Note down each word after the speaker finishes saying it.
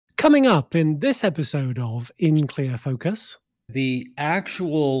Coming up in this episode of In Clear Focus. The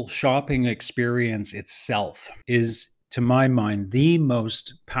actual shopping experience itself is, to my mind, the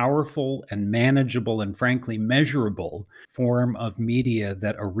most powerful and manageable and frankly measurable form of media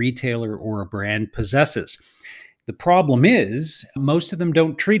that a retailer or a brand possesses. The problem is, most of them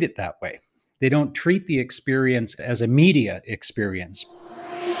don't treat it that way. They don't treat the experience as a media experience.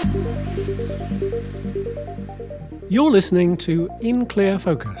 You're listening to In Clear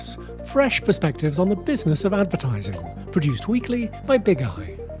Focus, fresh perspectives on the business of advertising, produced weekly by Big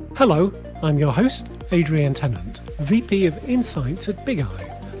Eye. Hello, I'm your host, Adrian Tennant, VP of Insights at Big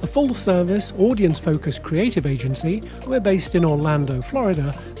Eye, a full-service, audience-focused creative agency. We're based in Orlando,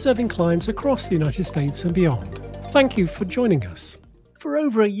 Florida, serving clients across the United States and beyond. Thank you for joining us. For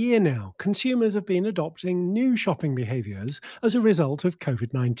over a year now, consumers have been adopting new shopping behaviours as a result of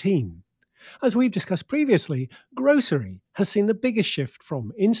COVID-19. As we've discussed previously, grocery has seen the biggest shift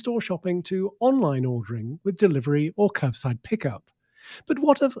from in-store shopping to online ordering with delivery or curbside pickup. But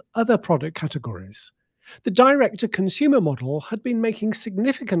what of other product categories? The direct-to-consumer model had been making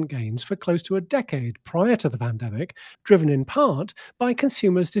significant gains for close to a decade prior to the pandemic, driven in part by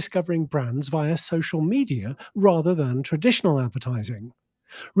consumers discovering brands via social media rather than traditional advertising.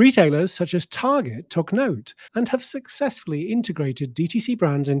 Retailers such as Target took note and have successfully integrated DTC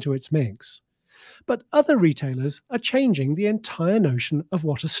brands into its mix. But other retailers are changing the entire notion of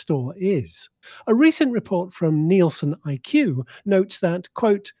what a store is. A recent report from Nielsen IQ notes that,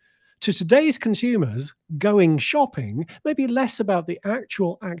 quote, "To today's consumers, going shopping may be less about the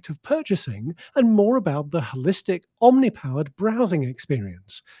actual act of purchasing and more about the holistic, omni-powered browsing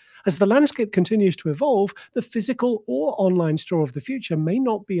experience. As the landscape continues to evolve, the physical or online store of the future may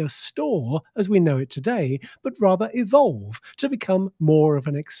not be a store as we know it today, but rather evolve to become more of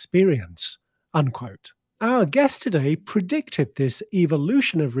an experience." Unquote. Our guest today predicted this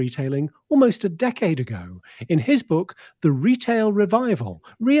evolution of retailing almost a decade ago in his book, The Retail Revival: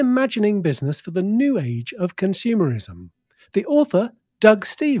 Reimagining Business for the New Age of Consumerism. The author, Doug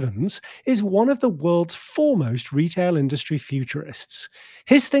Stevens, is one of the world's foremost retail industry futurists.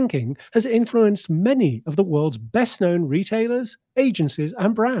 His thinking has influenced many of the world's best-known retailers, agencies,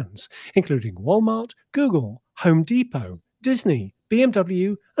 and brands, including Walmart, Google, Home Depot, Disney,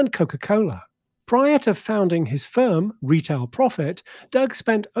 BMW, and Coca-Cola. Prior to founding his firm, Retail Profit, Doug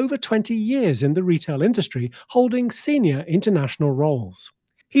spent over 20 years in the retail industry, holding senior international roles.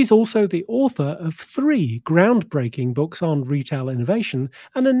 He's also the author of 3 groundbreaking books on retail innovation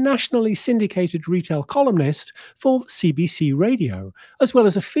and a nationally syndicated retail columnist for CBC Radio, as well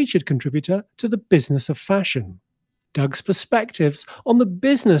as a featured contributor to The Business of Fashion. Doug's perspectives on the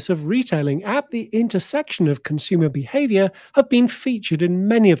business of retailing at the intersection of consumer behavior have been featured in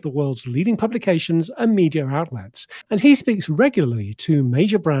many of the world's leading publications and media outlets, and he speaks regularly to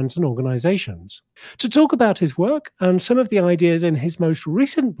major brands and organizations. To talk about his work and some of the ideas in his most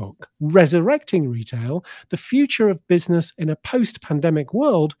recent book, Resurrecting Retail: The Future of Business in a Post-Pandemic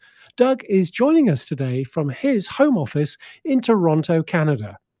World, Doug is joining us today from his home office in Toronto,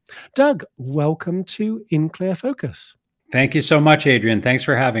 Canada. Doug, welcome to In Clear Focus. Thank you so much, Adrian. Thanks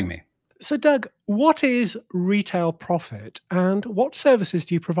for having me. So, Doug, what is Retail Profit and what services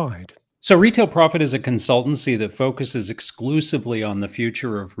do you provide? So Retail Profit is a consultancy that focuses exclusively on the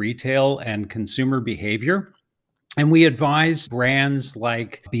future of retail and consumer behavior. And we advise brands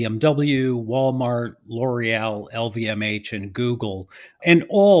like BMW, Walmart, L'Oreal, LVMH, and Google, and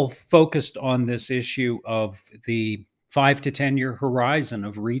all focused on this issue of the 5 to 10 year horizon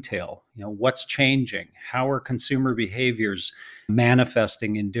of retail. What's changing? How are consumer behaviors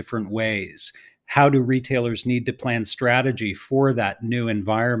manifesting in different ways? How do retailers need to plan strategy for that new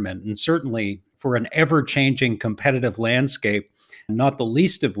environment? And certainly for an ever-changing competitive landscape, not the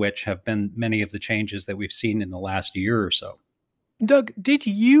least of which have been many of the changes that we've seen in the last year or so. Doug, did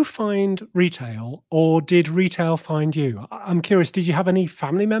you find retail or did retail find you? I'm curious, did you have any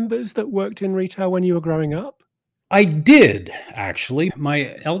family members that worked in retail when you were growing up? I did, actually.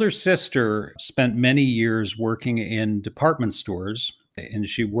 My elder sister spent many years working in department stores, and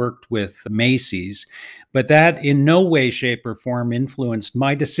she worked with Macy's, but that in no way, shape, or form influenced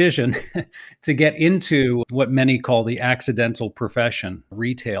my decision to get into what many call the accidental profession,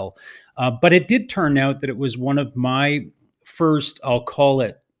 retail. But it did turn out that it was one of my first, I'll call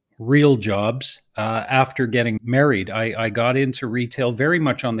it, real jobs after getting married. I got into retail very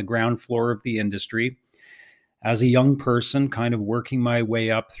much on the ground floor of the industry. As a young person, kind of working my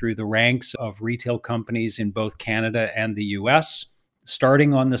way up through the ranks of retail companies in both Canada and the US,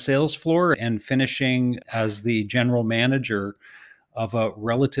 starting on the sales floor and finishing as the general manager of a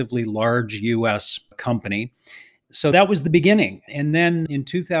relatively large US company. So that was the beginning. And then in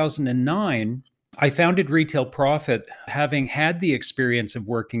 2009, I founded Retail Profit, having had the experience of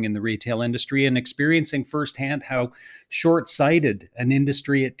working in the retail industry and experiencing firsthand how short-sighted an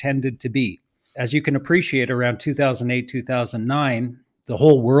industry it tended to be. As you can appreciate, around 2008, 2009, the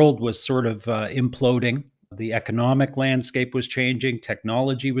whole world was sort of imploding. The economic landscape was changing.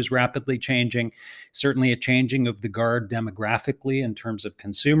 Technology was rapidly changing, certainly a changing of the guard demographically in terms of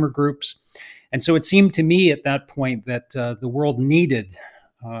consumer groups. And so it seemed to me at that point that the world needed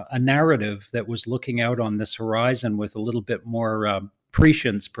a narrative that was looking out on this horizon with a little bit more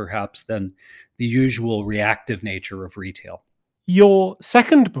prescience, perhaps, than the usual reactive nature of retail. Your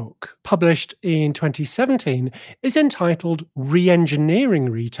second book, published in 2017, is entitled Re-engineering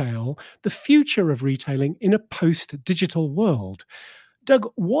Retail: The Future of Retailing in a Post-Digital World.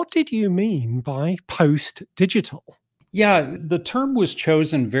 Doug, what did you mean by post-digital? Yeah, the term was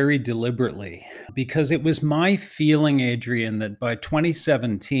chosen very deliberately because it was my feeling, Adrian, that by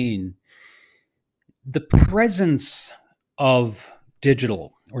 2017, the presence of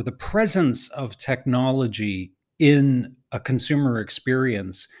digital or the presence of technology in a consumer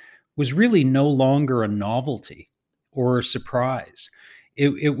experience was really no longer a novelty or a surprise.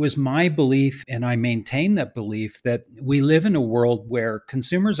 It was my belief, and I maintain that belief, that we live in a world where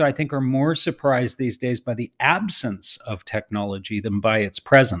consumers, I think, are more surprised these days by the absence of technology than by its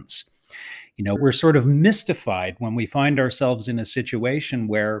presence. You know, we're sort of mystified when we find ourselves in a situation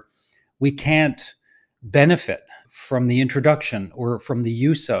where we can't benefit from the introduction or from the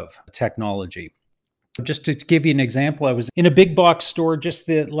use of technology. Just to give you an example, I was in a big box store just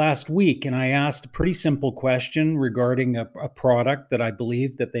the last week, and I asked a pretty simple question regarding a product that I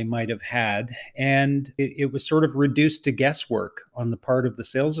believed that they might have had, and it was sort of reduced to guesswork on the part of the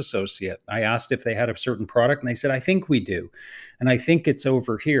sales associate. I asked if they had a certain product, and they said, "I think we do, and I think it's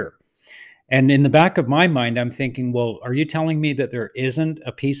over here." And in the back of my mind, I'm thinking, well, are you telling me that there isn't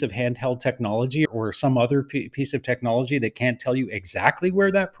a piece of handheld technology or some other piece of technology that can't tell you exactly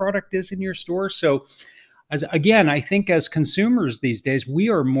where that product is in your store? So again, I think as consumers these days, we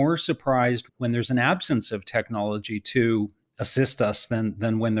are more surprised when there's an absence of technology to assist us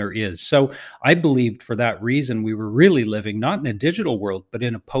than when there is. So I believed for that reason, we were really living not in a digital world, but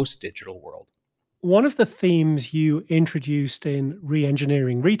in a post-digital world. One of the themes you introduced in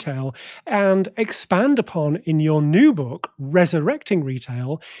Re-engineering Retail and expand upon in your new book, Resurrecting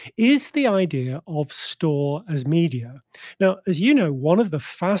Retail, is the idea of store as media. Now, as you know, one of the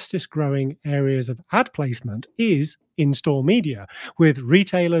fastest growing areas of ad placement is in-store media, with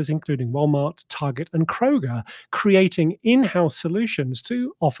retailers including Walmart, Target, and Kroger creating in-house solutions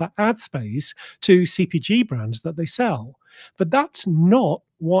to offer ad space to CPG brands that they sell. But that's not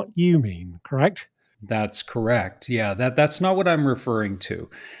what you mean, correct? That's correct. Yeah, that's not what I'm referring to.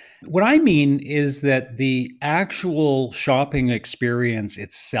 What I mean is that the actual shopping experience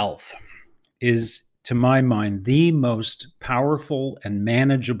itself is, to my mind, the most powerful and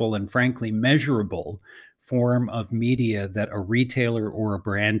manageable and frankly measurable form of media that a retailer or a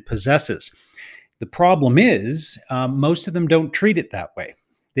brand possesses. The problem is, most of them don't treat it that way.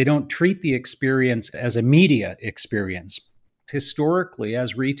 They don't treat the experience as a media experience. Historically,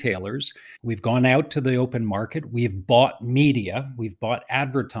 as retailers, we've gone out to the open market, we've bought media, we've bought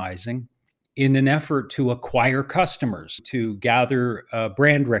advertising in an effort to acquire customers, to gather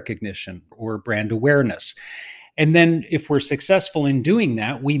brand recognition or brand awareness. And then if we're successful in doing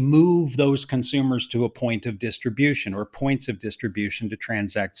that, we move those consumers to a point of distribution or points of distribution to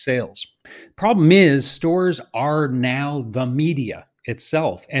transact sales. Problem is, stores are now the media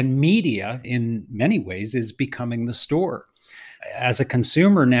itself, and media in many ways is becoming the store. As a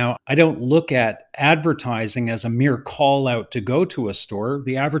consumer now, I don't look at advertising as a mere call out to go to a store.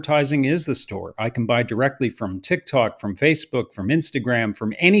 The advertising is the store. I can buy directly from TikTok, from Facebook, from Instagram,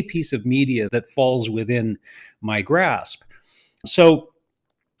 from any piece of media that falls within my grasp. So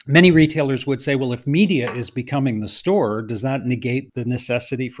many retailers would say, well, if media is becoming the store, does that negate the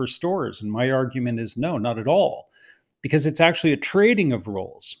necessity for stores? And my argument is no, not at all, because it's actually a trading of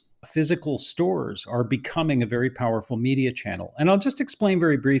roles. Physical stores are becoming a very powerful media channel. And I'll just explain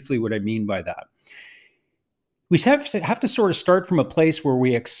very briefly what I mean by that. We have to sort of start from a place where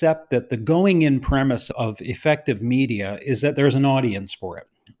we accept that the going in premise of effective media is that there's an audience for it.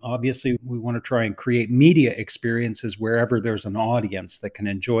 Obviously, we want to try and create media experiences wherever there's an audience that can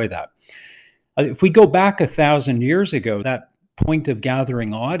enjoy that. If we go back 1,000 years ago, that point of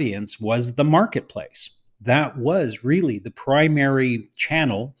gathering audience was the marketplace. That was really the primary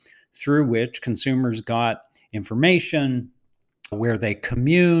channel through which consumers got information, where they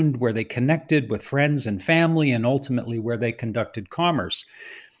communed, where they connected with friends and family, and ultimately where they conducted commerce.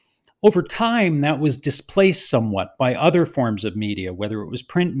 Over time, that was displaced somewhat by other forms of media, whether it was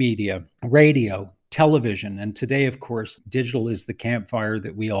print media, radio, television, and today, of course, digital is the campfire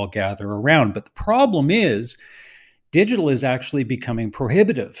that we all gather around. But the problem is, digital is actually becoming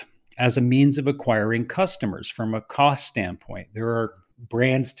prohibitive as a means of acquiring customers from a cost standpoint. There are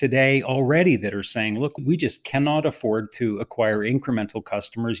brands today already that are saying, look, we just cannot afford to acquire incremental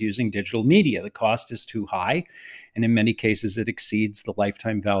customers using digital media. The cost is too high, and in many cases, it exceeds the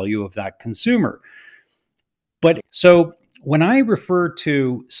lifetime value of that consumer. But so when I refer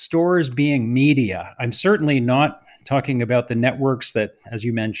to stores being media, I'm certainly not talking about the networks that, as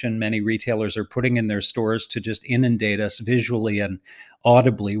you mentioned, many retailers are putting in their stores to just inundate us visually and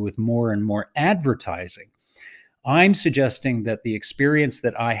audibly with more and more advertising. I'm suggesting that the experience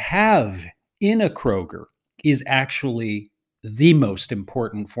that I have in a Kroger is actually the most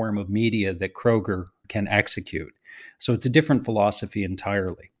important form of media that Kroger can execute. So it's a different philosophy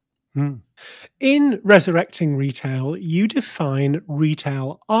entirely. In Resurrecting Retail, you define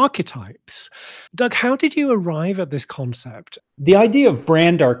retail archetypes. Doug, how did you arrive at this concept? The idea of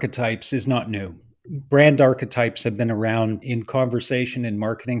brand archetypes is not new. Brand archetypes have been around in conversation in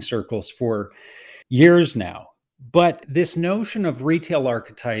marketing circles for years now. But this notion of retail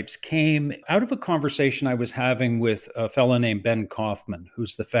archetypes came out of a conversation I was having with a fellow named Ben Kaufman,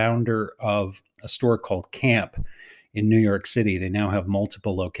 who's the founder of a store called Camp in New York City. They now have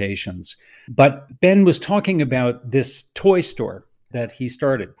multiple locations. But Ben was talking about this toy store that he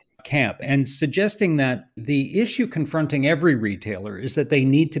started, Camp, and suggesting that the issue confronting every retailer is that they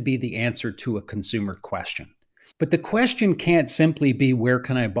need to be the answer to a consumer question. But the question can't simply be, where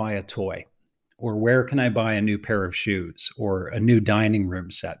can I buy a toy? Or where can I buy a new pair of shoes or a new dining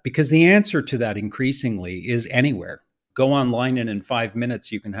room set? Because the answer to that increasingly is anywhere. Go online and in 5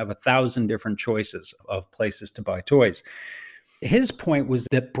 minutes, you can have 1,000 different choices of places to buy toys. His point was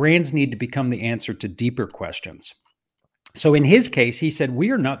that brands need to become the answer to deeper questions. So in his case, he said, we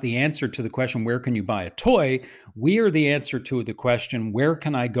are not the answer to the question, where can you buy a toy? We are the answer to the question, where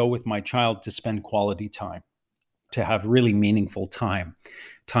can I go with my child to spend quality time, to have really meaningful time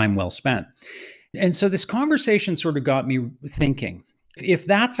well spent? And so this conversation sort of got me thinking, if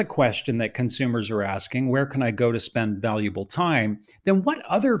that's a question that consumers are asking, where can I go to spend valuable time? Then what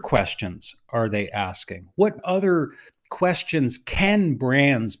other questions are they asking? What other questions can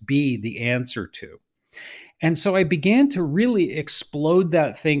brands be the answer to? And so I began to really explode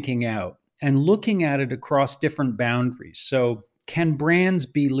that thinking out and looking at it across different boundaries. So can brands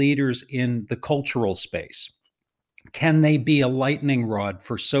be leaders in the cultural space? Can they be a lightning rod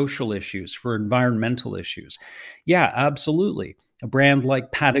for social issues, for environmental issues? Yeah, absolutely. A brand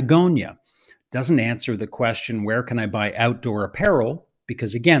like Patagonia doesn't answer the question, where can I buy outdoor apparel?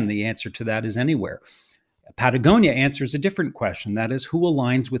 Because again, the answer to that is anywhere. Patagonia answers a different question. That is, who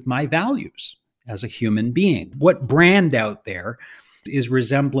aligns with my values as a human being? What brand out there is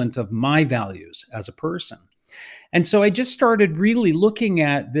resemblant of my values as a person? And so I just started really looking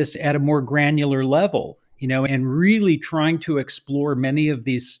at this at a more granular level, and really trying to explore many of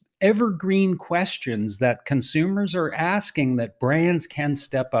these evergreen questions that consumers are asking that brands can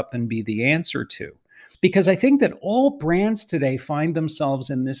step up and be the answer to. Because I think that all brands today find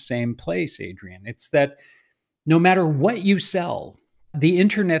themselves in this same place, Adrian. It's that no matter what you sell, the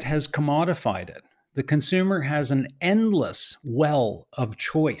internet has commodified it. The consumer has an endless well of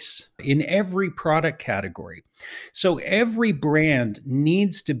choice in every product category. So every brand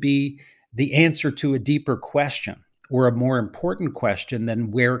needs to be the answer to a deeper question, or a more important question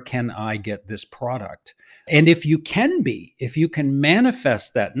than, where can I get this product? And if you can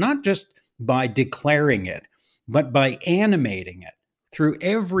manifest that, not just by declaring it, but by animating it through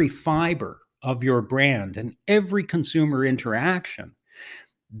every fiber of your brand and every consumer interaction,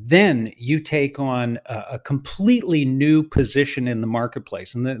 then you take on a completely new position in the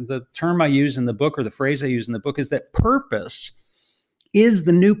marketplace. And the term I use in the book, or the phrase I use in the book, is that purpose is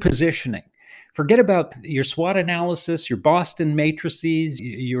the new positioning. Forget about your SWOT analysis, your Boston matrices,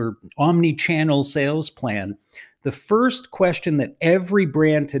 your omni-channel sales plan. The first question that every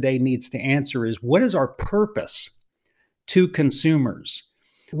brand today needs to answer is, what is our purpose to consumers?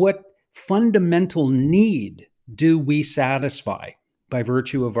 What fundamental need do we satisfy by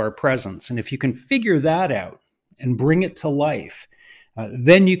virtue of our presence? And if you can figure that out and bring it to life,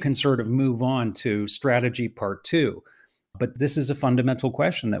 then you can sort of move on to strategy part 2. But this is a fundamental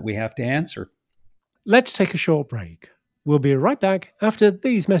question that we have to answer. Let's take a short break. We'll be right back after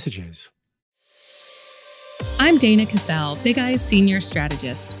these messages. I'm Dana Cassell, Big Eye's senior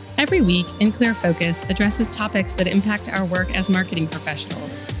strategist. Every week, In Clear Focus addresses topics that impact our work as marketing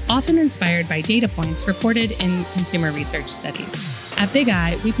professionals, often inspired by data points reported in consumer research studies. At Big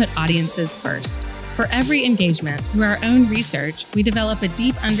Eye, we put audiences first. For every engagement, through our own research, we develop a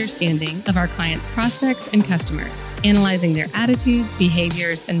deep understanding of our clients' prospects and customers, analyzing their attitudes,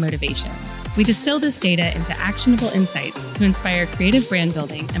 behaviors, and motivations. We distill this data into actionable insights to inspire creative brand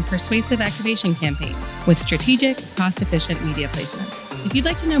building and persuasive activation campaigns with strategic, cost-efficient media placements. If you'd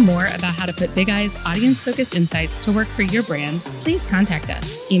like to know more about how to put Big Eye's audience-focused insights to work for your brand, please contact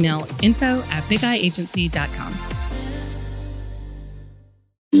us. Email info@bigeyeagency.com.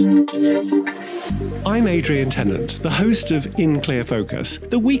 I'm Adrian Tennant, the host of In Clear Focus,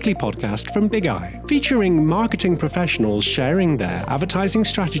 the weekly podcast from Big Eye, featuring marketing professionals sharing their advertising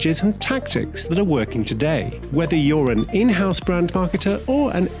strategies and tactics that are working today. Whether you're an in-house brand marketer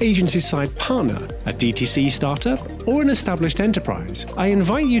or an agency-side partner, a DTC startup, or an established enterprise, I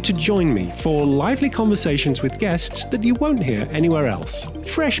invite you to join me for lively conversations with guests that you won't hear anywhere else.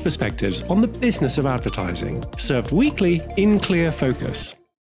 Fresh perspectives on the business of advertising, served weekly in Clear Focus.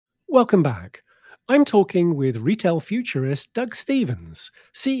 Welcome back. I'm talking with retail futurist Doug Stevens,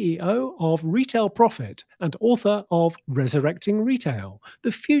 CEO of Retail Profit and author of Resurrecting Retail,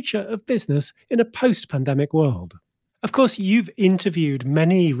 the future of business in a post-pandemic world. Of course, you've interviewed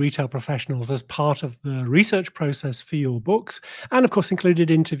many retail professionals as part of the research process for your books, and of course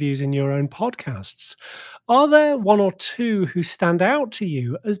included interviews in your own podcasts. Are there one or two who stand out to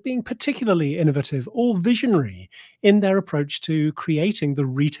you as being particularly innovative or visionary in their approach to creating the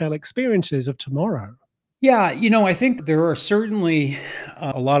retail experiences of tomorrow? Yeah, I think there are certainly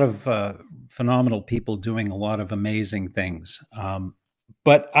a lot of phenomenal people doing a lot of amazing things.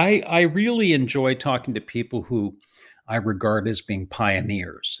 But I really enjoy talking to people who I regard as being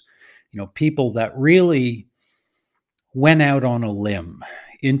pioneers, people that really went out on a limb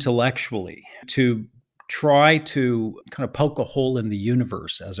intellectually to try to kind of poke a hole in the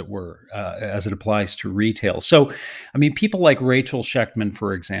universe, as it were, as it applies to retail. So, people like Rachel Shechtman,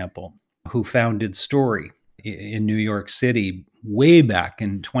 for example, who founded Story in New York City way back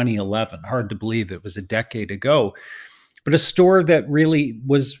in 2011. Hard to believe it was a decade ago. But a store that really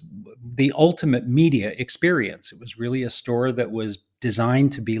was the ultimate media experience. It was really a store that was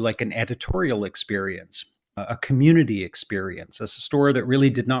designed to be like an editorial experience, a community experience, a store that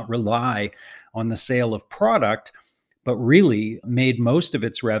really did not rely on the sale of product, but really made most of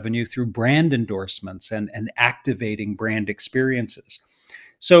its revenue through brand endorsements and activating brand experiences.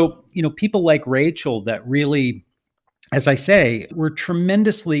 So, people like Rachel that really, as I say, were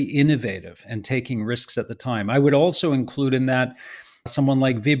tremendously innovative and taking risks at the time. I would also include in that someone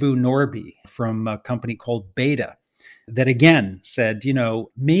like Vibhu Norby from a company called Beta that again said,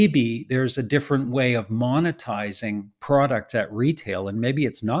 maybe there's a different way of monetizing products at retail. And maybe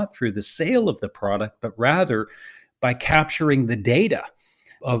it's not through the sale of the product, but rather by capturing the data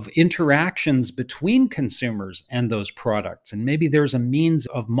of interactions between consumers and those products. And maybe there's a means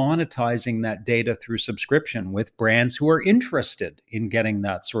of monetizing that data through subscription with brands who are interested in getting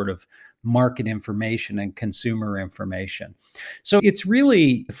that sort of market information and consumer information. So it's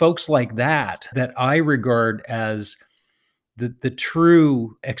really folks like that I regard as the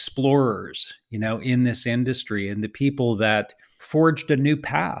true explorers, in this industry, and the people that forged a new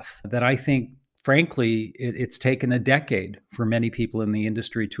path that I think, frankly, it's taken a decade for many people in the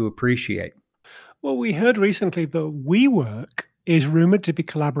industry to appreciate. Well, we heard recently that WeWork is rumored to be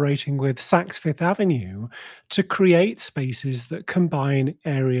collaborating with Saks Fifth Avenue to create spaces that combine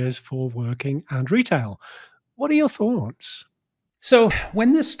areas for working and retail. What are your thoughts? So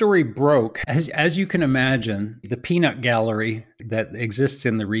when this story broke, as you can imagine, the peanut gallery that exists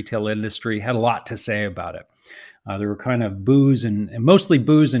in the retail industry had a lot to say about it. There were kind of boos and mostly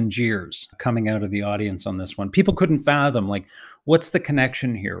boos and jeers coming out of the audience on this one. People couldn't fathom, what's the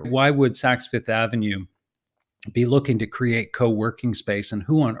connection here? Why would Saks Fifth Avenue be looking to create co-working space? And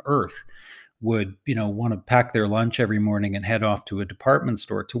who on earth would, want to pack their lunch every morning and head off to a department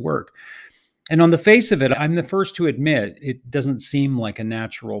store to work? And on the face of it, I'm the first to admit it doesn't seem like a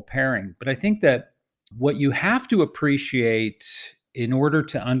natural pairing. But I think that what you have to appreciate in order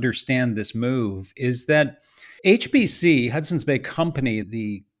to understand this move is that HBC, Hudson's Bay Company,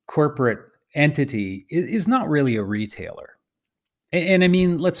 the corporate entity, is not really a retailer.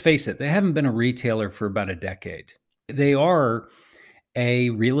 And let's face it, they haven't been a retailer for about a decade. They are a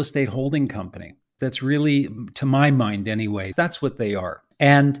real estate holding company. That's really, to my mind anyway, that's what they are.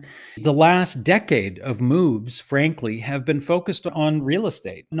 And the last decade of moves, frankly, have been focused on real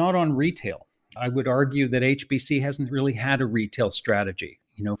estate, not on retail. I would argue that HBC hasn't really had a retail strategy,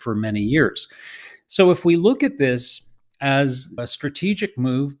 for many years. So if we look at this as a strategic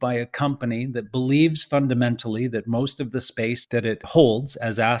move by a company that believes fundamentally that most of the space that it holds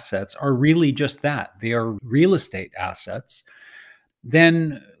as assets are really just that, they are real estate assets,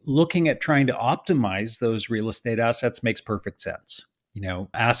 then looking at trying to optimize those real estate assets makes perfect sense.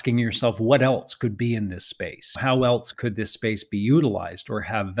 Asking yourself what else could be in this space? How else could this space be utilized or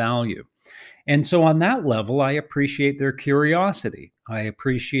have value? And so on that level, I appreciate their curiosity. I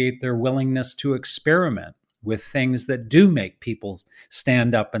appreciate their willingness to experiment with things that do make people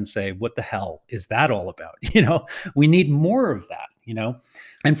stand up and say, what the hell is that all about? We need more of that.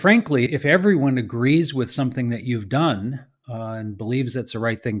 And frankly, if everyone agrees with something that you've done and believes it's the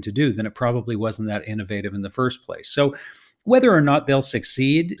right thing to do, then it probably wasn't that innovative in the first place. So whether or not they'll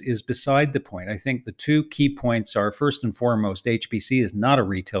succeed is beside the point. I think the two key points are, first and foremost, HBC is not a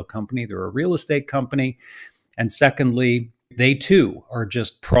retail company. They're a real estate company. And secondly, they too are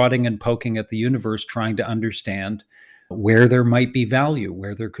just prodding and poking at the universe, trying to understand where there might be value,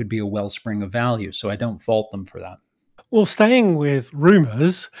 where there could be a wellspring of value. So I don't fault them for that. Well, staying with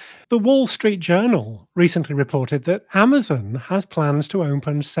rumors, the Wall Street Journal recently reported that Amazon has plans to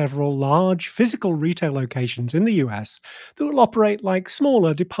open several large physical retail locations in the US that will operate like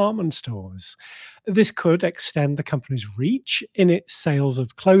smaller department stores. This could extend the company's reach in its sales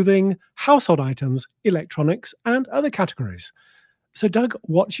of clothing, household items, electronics, and other categories. So, Doug,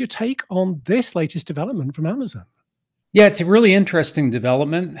 what's your take on this latest development from Amazon? Yeah, it's a really interesting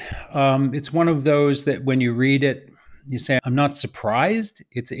development. It's one of those that when you read it, you say, I'm not surprised.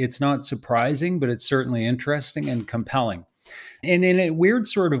 It's not surprising, but it's certainly interesting and compelling. And in a weird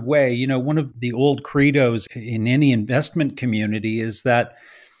sort of way, one of the old credos in any investment community is that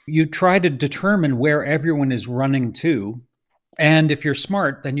you try to determine where everyone is running to. And if you're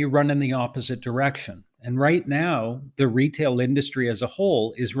smart, then you run in the opposite direction. And right now, the retail industry as a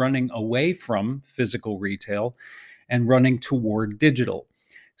whole is running away from physical retail and running toward digital.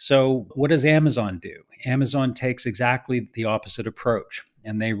 So what does Amazon do? Amazon takes exactly the opposite approach,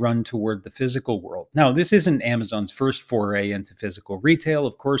 and they run toward the physical world. Now, this isn't Amazon's first foray into physical retail.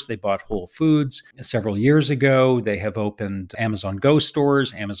 Of course, they bought Whole Foods several years ago. They have opened Amazon Go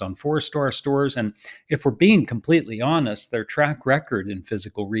stores, Amazon 4-star stores. And if we're being completely honest, their track record in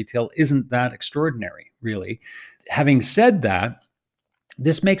physical retail isn't that extraordinary, really. Having said that,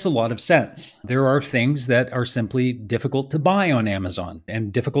 this makes a lot of sense. There are things that are simply difficult to buy on Amazon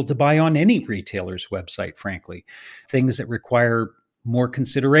and difficult to buy on any retailer's website, frankly. Things that require more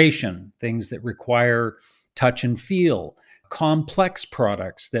consideration, things that require touch and feel, complex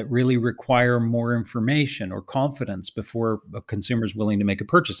products that really require more information or confidence before a consumer is willing to make a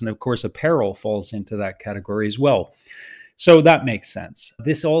purchase. And of course, apparel falls into that category as well. So that makes sense.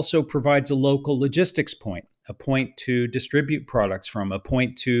 This also provides a local logistics point, a point to distribute products from, a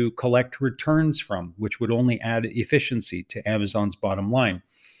point to collect returns from, which would only add efficiency to Amazon's bottom line.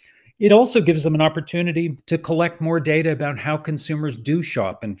 It also gives them an opportunity to collect more data about how consumers do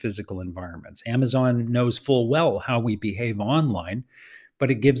shop in physical environments. Amazon knows full well how we behave online, but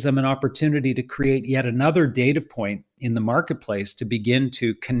it gives them an opportunity to create yet another data point in the marketplace to begin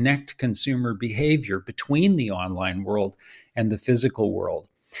to connect consumer behavior between the online world and the physical world.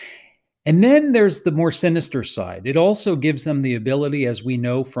 And then there's the more sinister side. It also gives them the ability, as we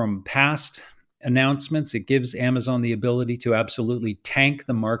know from past announcements, it gives Amazon the ability to absolutely tank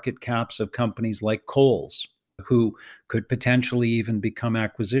the market caps of companies like Kohl's, who could potentially even become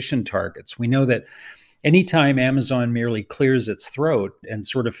acquisition targets. We know that anytime Amazon merely clears its throat and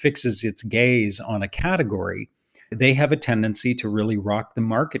sort of fixes its gaze on a category, they have a tendency to really rock the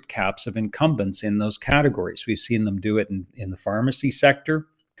market caps of incumbents in those categories. We've seen them do it in the pharmacy sector.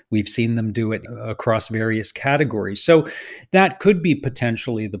 We've seen them do it across various categories. So that could be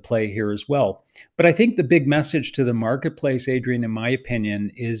potentially the play here as well. But I think the big message to the marketplace, Adrian, in my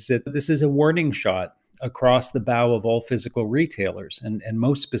opinion, is that this is a warning shot across the bow of all physical retailers. And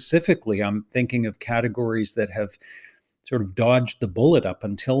most specifically, I'm thinking of categories that have sort of dodged the bullet up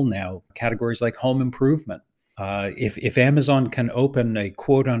until now, categories like home improvement. If Amazon can open a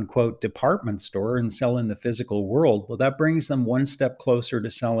quote unquote department store and sell in the physical world, well, that brings them one step closer to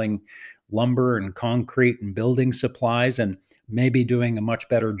selling lumber and concrete and building supplies and maybe doing a much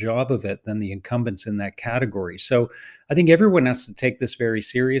better job of it than the incumbents in that category. So I think everyone has to take this very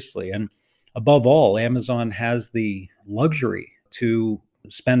seriously. And above all, Amazon has the luxury to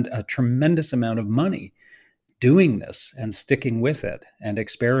spend a tremendous amount of money doing this and sticking with it and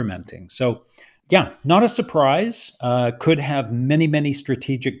experimenting. So yeah, not a surprise. Could have many, many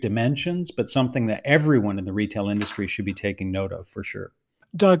strategic dimensions, but something that everyone in the retail industry should be taking note of for sure.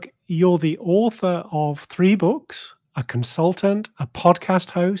 Doug, you're the author of 3 books, a consultant, a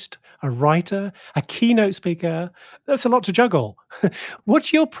podcast host, a writer, a keynote speaker. That's a lot to juggle.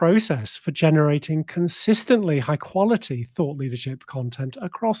 What's your process for generating consistently high quality thought leadership content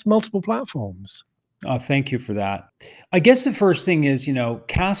across multiple platforms? Thank you for that. I guess the first thing is,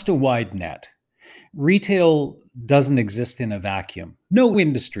 cast a wide net. Retail doesn't exist in a vacuum. No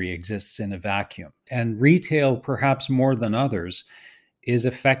industry exists in a vacuum. And retail, perhaps more than others, is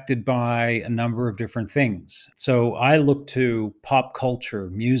affected by a number of different things. So I look to pop culture,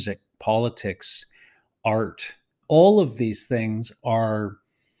 music, politics, art. All of these things are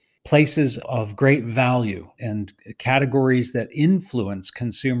places of great value and categories that influence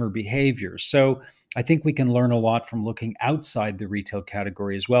consumer behavior. So I think we can learn a lot from looking outside the retail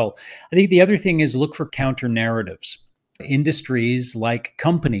category as well. I think the other thing is look for counter narratives. Industries, like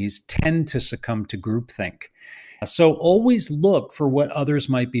companies, tend to succumb to groupthink. So always look for what others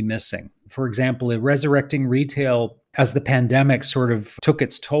might be missing. For example, in Resurrecting Retail, as the pandemic sort of took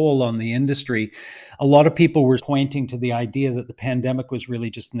its toll on the industry, a lot of people were pointing to the idea that the pandemic was really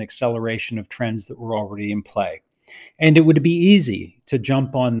just an acceleration of trends that were already in play. And it would be easy to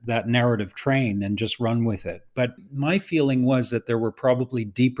jump on that narrative train and just run with it. But my feeling was that there were probably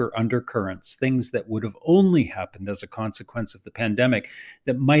deeper undercurrents, things that would have only happened as a consequence of the pandemic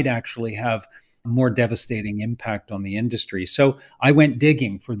that might actually have a more devastating impact on the industry. So I went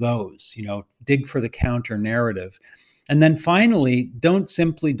digging for those, dig for the counter narrative. And then finally, don't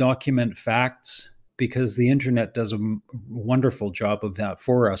simply document facts, because the internet does a wonderful job of that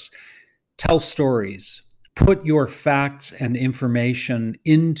for us. Tell stories. Put your facts and information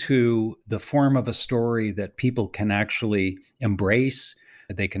into the form of a story that people can actually embrace,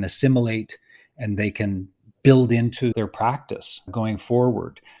 they can assimilate, and they can build into their practice going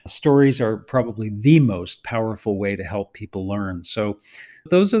forward. Stories are probably the most powerful way to help people learn. So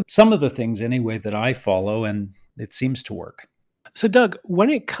those are some of the things anyway that I follow, and it seems to work. So, Doug, when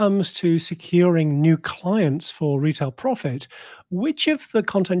it comes to securing new clients for Retail Profit, which of the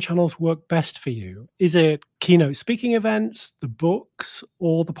content channels work best for you? Is it keynote speaking events, the books,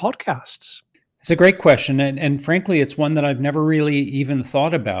 or the podcasts? It's a great question. And frankly, it's one that I've never really even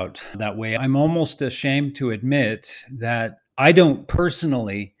thought about that way. I'm almost ashamed to admit that I don't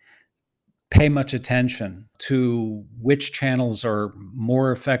personally pay much attention to which channels are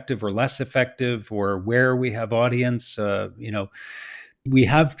more effective or less effective, or where we have audience. We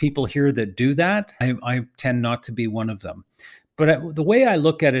have people here that do that. I tend not to be one of them. But the way I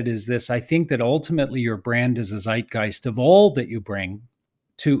look at it is this: I think that ultimately your brand is a zeitgeist of all that you bring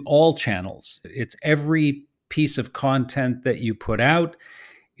to all channels. It's every piece of content that you put out.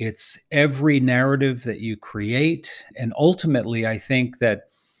 It's every narrative that you create. And ultimately, I think that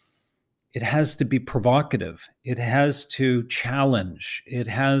it has to be provocative. It has to challenge. It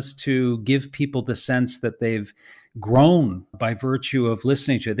has to give people the sense that they've grown by virtue of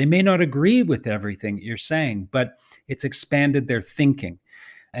listening to it. They may not agree with everything you're saying, but it's expanded their thinking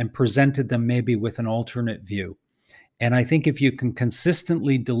and presented them maybe with an alternate view. And I think if you can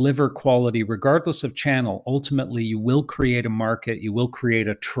consistently deliver quality, regardless of channel, ultimately you will create a market, you will create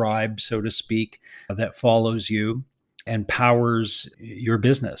a tribe, so to speak, that follows you and powers your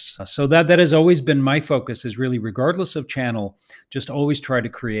business. So that has always been my focus, is really, regardless of channel, just always try to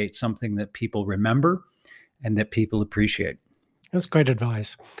create something that people remember and that people appreciate. That's great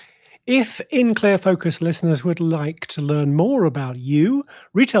advice. If In Clear Focus listeners would like to learn more about you,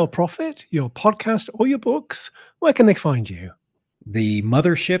 Retail Profit, your podcast, or your books, where can they find you? The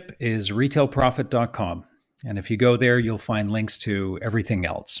mothership is retailprofit.com. And if you go there, you'll find links to everything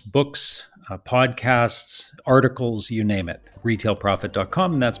else: books, podcasts, articles, you name it.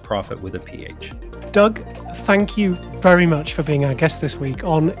 Retailprofit.com, and that's profit with a PH. Doug, thank you very much for being our guest this week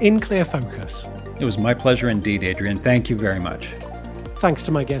on In Clear Focus. It was my pleasure indeed, Adrian. Thank you very much. Thanks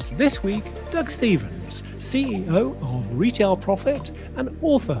to my guest this week, Doug Stevens, CEO of Retail Profit and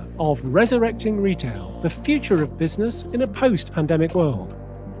author of Resurrecting Retail, The Future of Business in a Post-Pandemic World.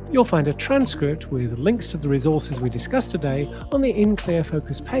 You'll find a transcript with links to the resources we discussed today on the In Clear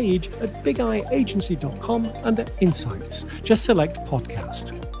Focus page at bigeyeagency.com under Insights. Just select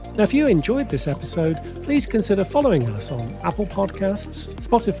Podcast. Now, if you enjoyed this episode, please consider following us on Apple Podcasts,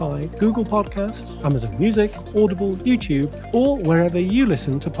 Spotify, Google Podcasts, Amazon Music, Audible, YouTube, or wherever you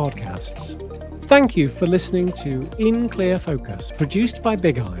listen to podcasts. Thank you for listening to In Clear Focus, produced by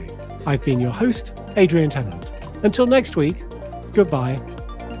Big Eye. I've been your host, Adrian Tennant. Until next week, goodbye.